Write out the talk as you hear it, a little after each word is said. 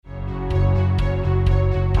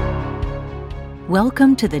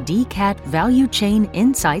Welcome to the DCAT Value Chain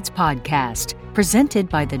Insights Podcast, presented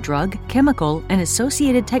by the Drug, Chemical, and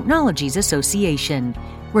Associated Technologies Association,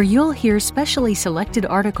 where you'll hear specially selected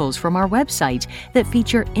articles from our website that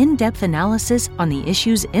feature in-depth analysis on the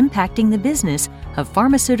issues impacting the business of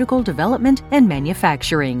pharmaceutical development and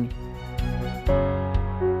manufacturing.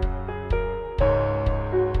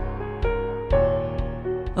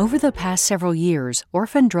 Over the past several years,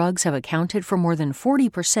 orphan drugs have accounted for more than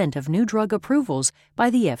 40% of new drug approvals by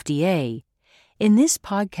the FDA. In this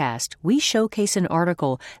podcast, we showcase an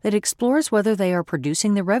article that explores whether they are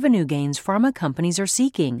producing the revenue gains pharma companies are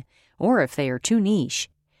seeking, or if they are too niche.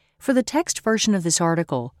 For the text version of this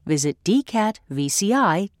article, visit dcatvci.org.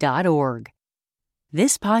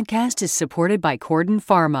 This podcast is supported by Corden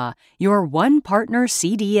Pharma, your one-partner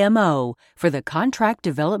CDMO for the contract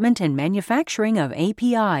development and manufacturing of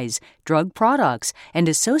APIs, drug products, and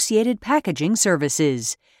associated packaging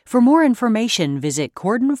services. For more information, visit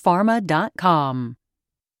cordenpharma.com.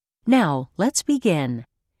 Now, let's begin.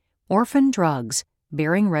 Orphan Drugs,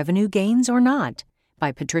 Bearing Revenue Gains or Not?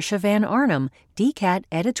 By Patricia Van Arnhem, DCAT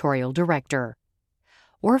Editorial Director.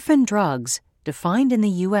 Orphan drugs, defined in the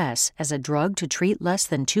U.S. as a drug to treat less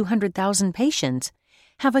than 200,000 patients,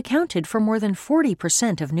 have accounted for more than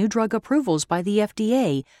 40% of new drug approvals by the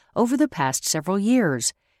FDA over the past several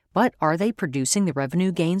years. But are they producing the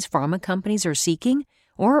revenue gains pharma companies are seeking,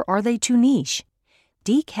 or are they too niche?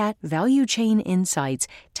 DCAT Value Chain Insights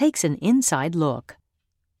takes an inside look.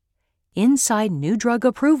 Inside new drug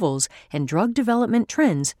approvals and drug development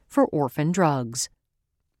trends for orphan drugs.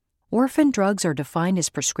 Orphan drugs are defined as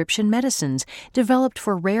prescription medicines developed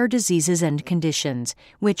for rare diseases and conditions,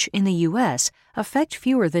 which, in the U.S., affect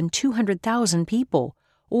fewer than 200,000 people,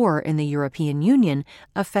 or, in the European Union,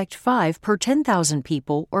 affect 5 per 10,000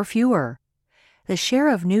 people or fewer. The share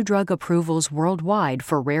of new drug approvals worldwide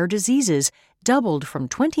for rare diseases doubled from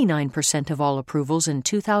 29% of all approvals in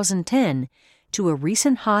 2010 to a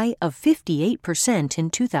recent high of 58% in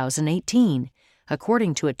 2018.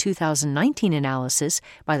 According to a 2019 analysis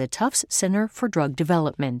by the Tufts Center for Drug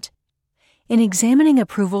Development. In examining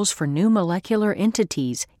approvals for new molecular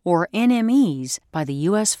entities, or NMEs, by the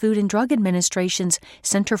U.S. Food and Drug Administration's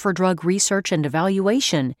Center for Drug Research and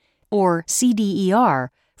Evaluation, or CDER,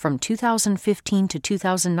 from 2015 to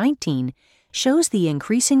 2019, shows the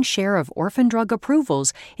increasing share of orphan drug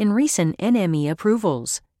approvals in recent NME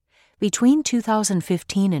approvals. Between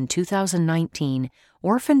 2015 and 2019,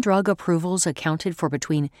 orphan drug approvals accounted for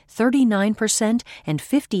between 39% and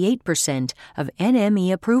 58% of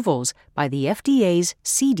NME approvals by the FDA's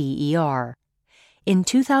CDER. In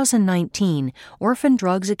 2019, orphan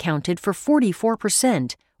drugs accounted for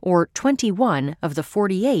 44%, or 21 of the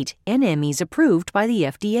 48 NMEs approved by the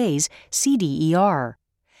FDA's CDER.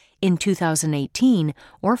 In 2018,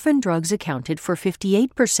 orphan drugs accounted for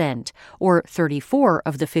 58%, or 34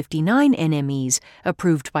 of the 59 NMEs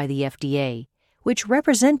approved by the FDA, which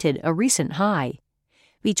represented a recent high.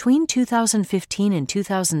 Between 2015 and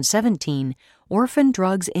 2017, orphan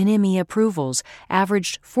drugs NME approvals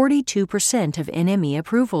averaged 42% of NME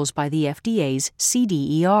approvals by the FDA's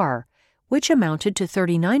CDER, which amounted to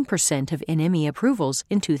 39% of NME approvals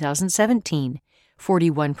in 2017,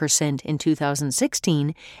 41% in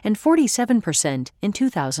 2016, and 47% in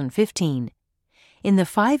 2015. In the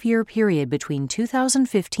 5-year period between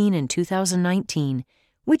 2015 and 2019,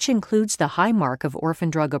 which includes the high mark of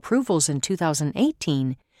orphan drug approvals in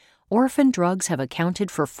 2018, orphan drugs have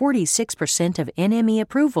accounted for 46% of NME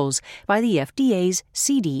approvals by the FDA's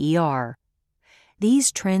CDER.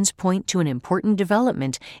 These trends point to an important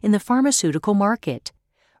development in the pharmaceutical market.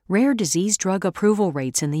 Rare disease drug approval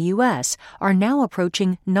rates in the U.S. are now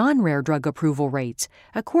approaching non-rare drug approval rates,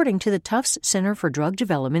 according to the Tufts Center for Drug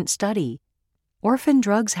Development study. Orphan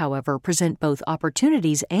drugs, however, present both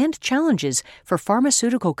opportunities and challenges for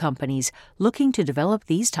pharmaceutical companies looking to develop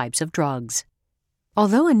these types of drugs.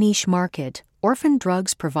 Although a niche market, orphan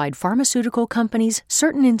drugs provide pharmaceutical companies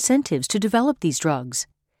certain incentives to develop these drugs.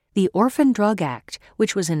 The Orphan Drug Act,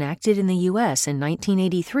 which was enacted in the U.S. in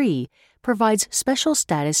 1983, provides special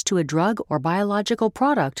status to a drug or biological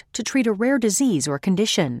product to treat a rare disease or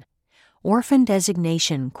condition. Orphan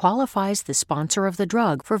designation qualifies the sponsor of the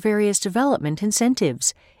drug for various development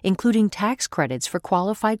incentives, including tax credits for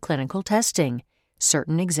qualified clinical testing,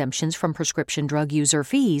 certain exemptions from prescription drug user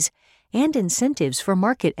fees, and incentives for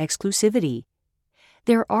market exclusivity.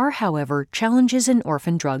 There are, however, challenges in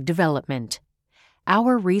orphan drug development.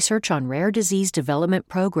 Our research on rare disease development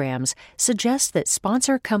programs suggests that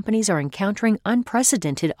sponsor companies are encountering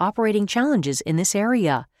unprecedented operating challenges in this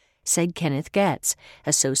area, said Kenneth Getz,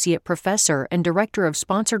 Associate Professor and Director of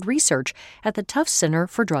Sponsored Research at the Tufts Center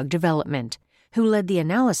for Drug Development, who led the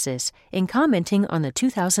analysis in commenting on the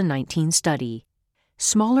 2019 study.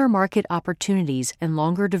 Smaller market opportunities and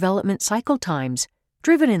longer development cycle times,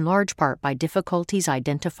 driven in large part by difficulties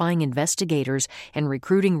identifying investigators and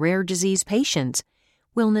recruiting rare disease patients,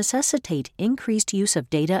 will necessitate increased use of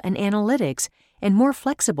data and analytics and more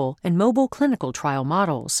flexible and mobile clinical trial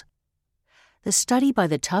models. The study by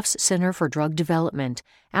the Tufts Center for Drug Development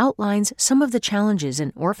outlines some of the challenges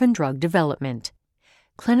in orphan drug development.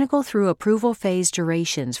 Clinical through approval phase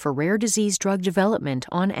durations for rare disease drug development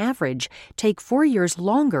on average take 4 years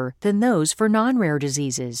longer than those for non-rare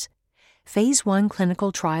diseases. Phase 1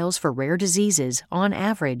 clinical trials for rare diseases, on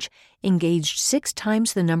average, engaged 6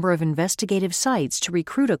 times the number of investigative sites to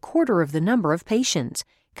recruit a quarter of the number of patients,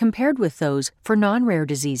 compared with those for non-rare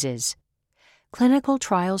diseases. Clinical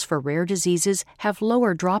trials for rare diseases have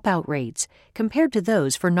lower dropout rates compared to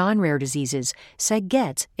those for non-rare diseases, said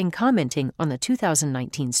Getz in commenting on the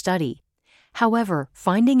 2019 study. However,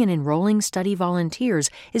 finding and enrolling study volunteers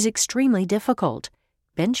is extremely difficult.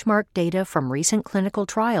 Benchmark data from recent clinical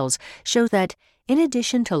trials show that, in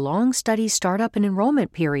addition to long study startup and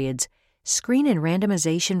enrollment periods, screen and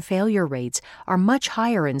randomization failure rates are much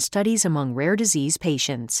higher in studies among rare disease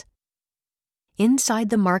patients. Inside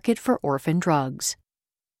the market for orphan drugs.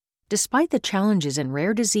 Despite the challenges in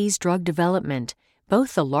rare disease drug development,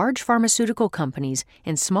 both the large pharmaceutical companies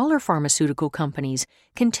and smaller pharmaceutical companies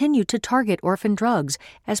continue to target orphan drugs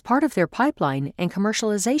as part of their pipeline and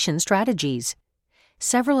commercialization strategies.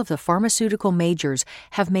 Several of the pharmaceutical majors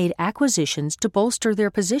have made acquisitions to bolster their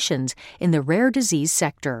positions in the rare disease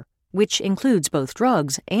sector, which includes both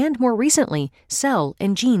drugs and, more recently, cell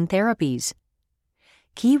and gene therapies.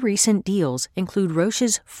 Key recent deals include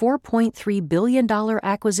Roche's $4.3 billion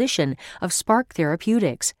acquisition of Spark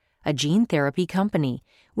Therapeutics, a gene therapy company,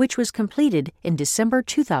 which was completed in December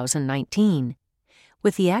 2019.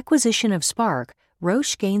 With the acquisition of Spark,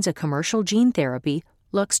 Roche gains a commercial gene therapy,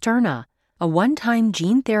 Luxturna, a one-time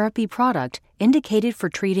gene therapy product indicated for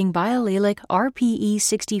treating biallelic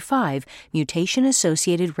RPE65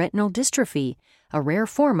 mutation-associated retinal dystrophy, a rare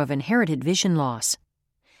form of inherited vision loss.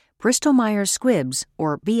 Bristol-Myers Squibb's,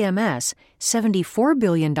 or BMS, $74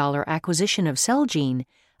 billion acquisition of Celgene,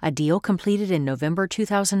 a deal completed in November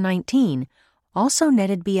 2019, also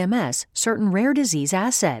netted BMS certain rare disease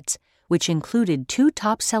assets, which included 2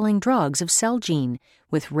 top-selling drugs of Celgene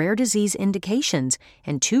with rare disease indications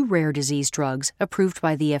and 2 rare disease drugs approved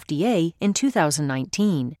by the FDA in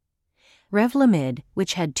 2019. Revlimid,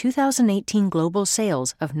 which had 2018 global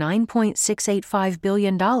sales of $9.685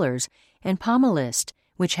 billion, and Pomalyst,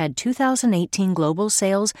 which had 2018 global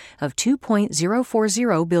sales of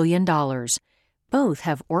 $2.040 billion. Both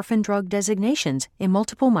have orphan drug designations in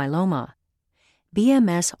multiple myeloma.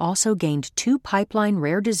 BMS also gained 2 pipeline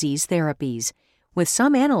rare disease therapies, with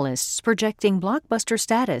some analysts projecting blockbuster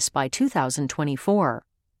status by 2024.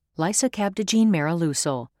 Lisocabtagene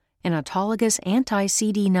maraleucel, an autologous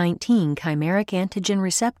anti-CD19 chimeric antigen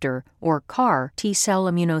receptor, or CAR, T-cell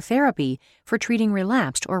immunotherapy for treating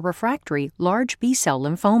relapsed or refractory large B-cell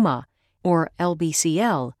lymphoma, or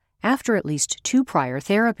LBCL, after at least 2 prior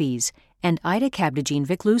therapies, and idacabtagene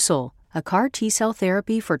viclucel, a CAR T-cell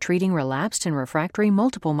therapy for treating relapsed and refractory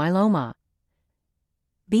multiple myeloma.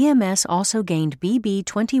 BMS also gained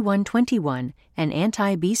BB2121, an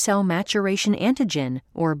anti-B-cell maturation antigen,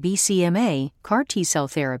 or BCMA, CAR T-cell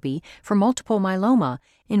therapy for multiple myeloma,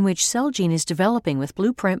 in which Celgene is developing with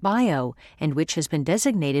Blueprint Bio, and which has been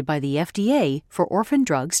designated by the FDA for orphan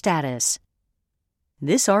drug status.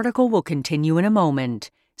 This article will continue in a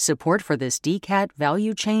moment. Support for this DCAT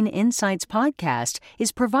Value Chain Insights podcast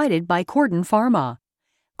is provided by Corden Pharma.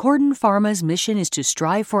 Corden Pharma's mission is to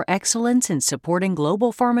strive for excellence in supporting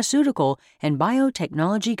global pharmaceutical and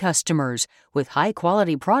biotechnology customers with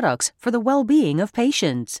high-quality products for the well-being of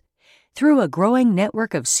patients. Through a growing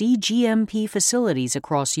network of cGMP facilities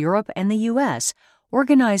across Europe and the U.S.,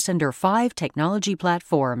 organized under 5 technology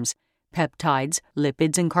platforms: peptides,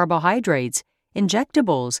 lipids and carbohydrates,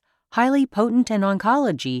 injectables, highly potent and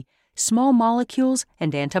oncology, small molecules,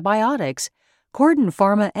 and antibiotics, Corden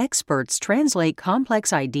Pharma experts translate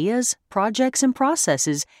complex ideas, projects, and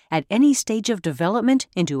processes at any stage of development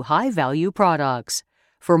into high-value products.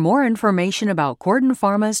 For more information about Corden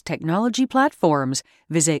Pharma's technology platforms,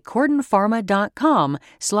 visit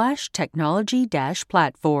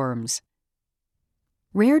cordenpharma.com/technology-platforms.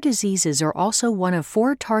 Rare diseases are also one of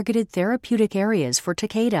 4 targeted therapeutic areas for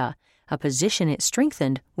Takeda, a position it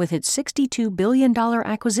strengthened with its $62 billion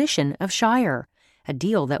acquisition of Shire, a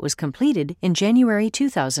deal that was completed in January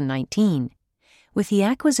 2019. With the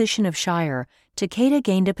acquisition of Shire, Takeda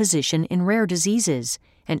gained a position in rare diseases,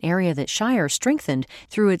 an area that Shire strengthened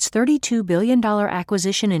through its $32 billion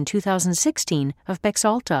acquisition in 2016 of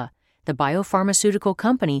Bexalta, the biopharmaceutical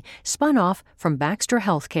company spun off from Baxter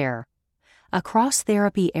Healthcare. Across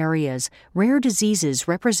therapy areas, rare diseases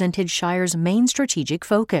represented Shire's main strategic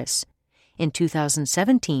focus. In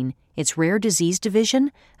 2017, its rare disease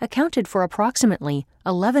division accounted for approximately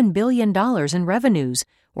 $11 billion in revenues,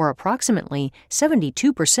 or approximately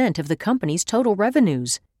 72% of the company's total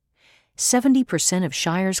revenues. 70% of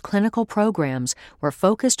Shire's clinical programs were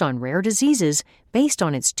focused on rare diseases based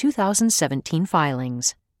on its 2017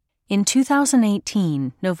 filings. In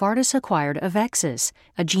 2018, Novartis acquired Avexis,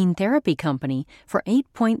 a gene therapy company, for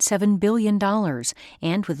 $8.7 billion,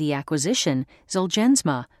 and with the acquisition,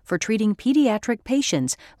 Zolgensma, for treating pediatric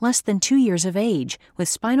patients less than 2 years of age with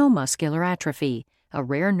spinal muscular atrophy, a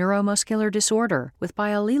rare neuromuscular disorder with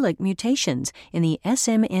biallelic mutations in the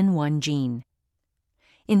SMN1 gene.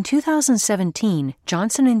 In 2017,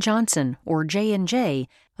 Johnson & Johnson, or J&J,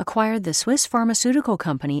 acquired the Swiss pharmaceutical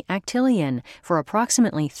company Actelion for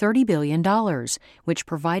approximately $30 billion, which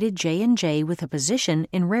provided J&J with a position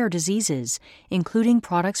in rare diseases, including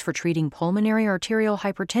products for treating pulmonary arterial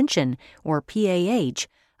hypertension, or PAH,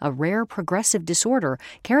 a rare progressive disorder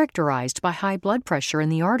characterized by high blood pressure in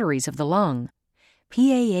the arteries of the lung.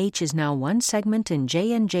 PAH is now one segment in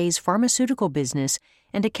J&J's pharmaceutical business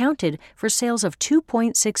and accounted for sales of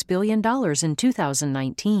 $2.6 billion in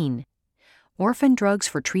 2019. Orphan drugs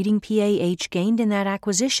for treating PAH gained in that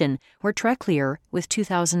acquisition were Treclear, with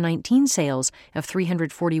 2019 sales of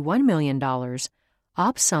 $341 million,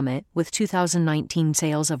 Opsumit, with 2019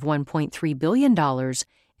 sales of $1.3 billion,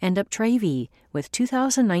 and Uptravi, with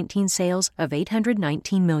 2019 sales of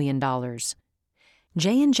 $819 million.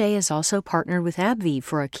 J&J has also partnered with AbbVie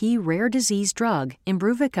for a key rare disease drug,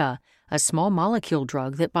 Imbruvica, a small molecule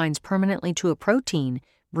drug that binds permanently to a protein,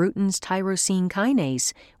 Bruton's tyrosine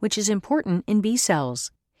kinase, which is important in B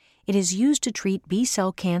cells. It is used to treat B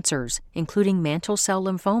cell cancers, including mantle cell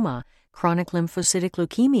lymphoma, chronic lymphocytic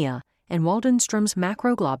leukemia, and Waldenstrom's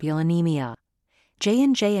macroglobulinemia.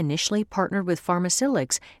 J&J initially partnered with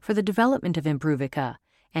Pharmacyclics for the development of Imbruvica,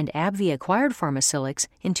 and AbbVie acquired Pharmacyclics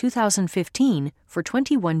in 2015 for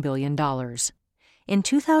 $21 billion. In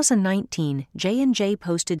 2019, J&J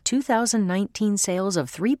posted 2019 sales of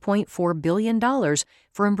 $3.4 billion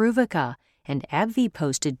for Imbruvica, and AbbVie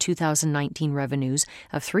posted 2019 revenues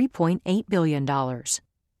of $3.8 billion.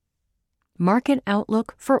 Market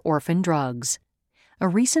outlook for orphan drugs. A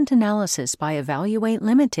recent analysis by Evaluate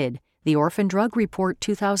Limited, the Orphan Drug Report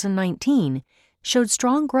 2019, showed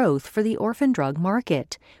strong growth for the orphan drug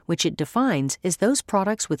market, which it defines as those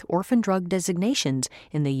products with orphan drug designations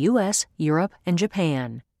in the U.S., Europe, and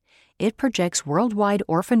Japan. It projects worldwide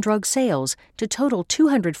orphan drug sales to total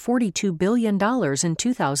 $242 billion in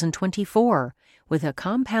 2024, with a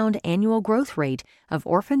compound annual growth rate of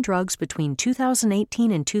orphan drugs between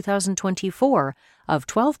 2018 and 2024 of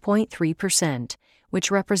 12.3%, which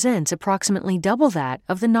represents approximately double that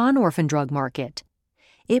of the non-orphan drug market.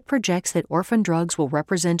 It projects that orphan drugs will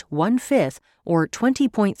represent 1/5, or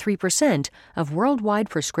 20.3%, of worldwide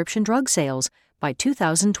prescription drug sales by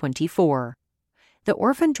 2024. The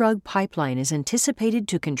orphan drug pipeline is anticipated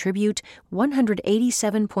to contribute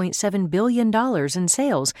 $187.7 billion in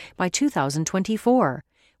sales by 2024,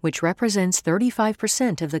 which represents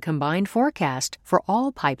 35% of the combined forecast for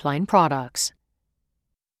all pipeline products.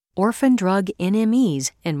 Orphan drug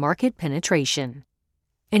NMEs and market penetration.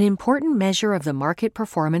 An important measure of the market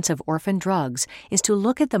performance of orphan drugs is to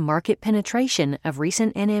look at the market penetration of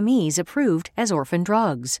recent NMEs approved as orphan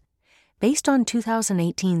drugs. Based on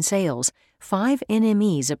 2018 sales, 5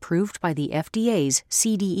 NMEs approved by the FDA's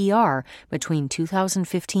CDER between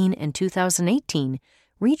 2015 and 2018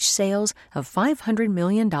 reached sales of $500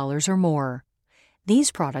 million or more.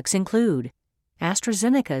 These products include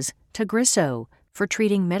AstraZeneca's Tagrisso for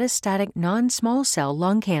treating metastatic non-small cell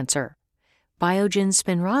lung cancer, Biogen's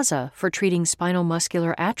Spinraza for treating spinal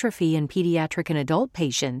muscular atrophy in pediatric and adult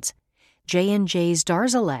patients, J&J's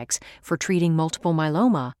Darzalex for treating multiple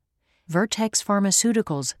myeloma, Vertex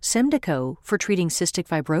Pharmaceuticals' Symdeko for treating cystic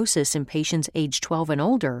fibrosis in patients aged 12 and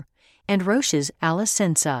older, and Roche's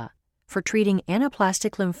Alecensa for treating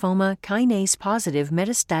anaplastic lymphoma kinase-positive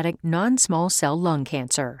metastatic non-small cell lung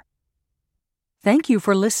cancer. Thank you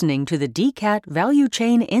for listening to the DCAT Value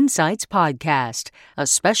Chain Insights podcast. A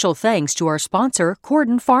special thanks to our sponsor,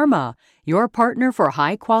 Corden Pharma, your partner for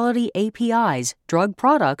high-quality APIs, drug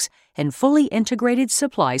products, and fully integrated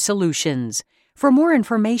supply solutions. For more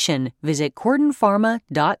information, visit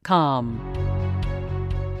CordenPharma.com.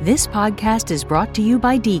 This podcast is brought to you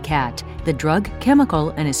by DCAT, the Drug, Chemical,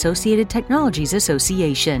 and Associated Technologies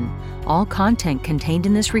Association. All content contained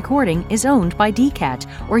in this recording is owned by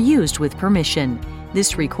DCAT or used with permission.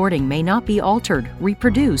 This recording may not be altered,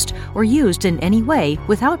 reproduced, or used in any way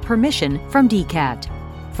without permission from DCAT.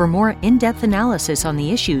 For more in-depth analysis on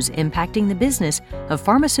the issues impacting the business of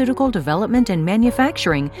pharmaceutical development and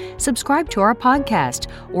manufacturing, subscribe to our podcast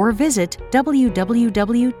or visit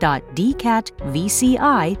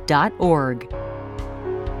www.dcatvci.org.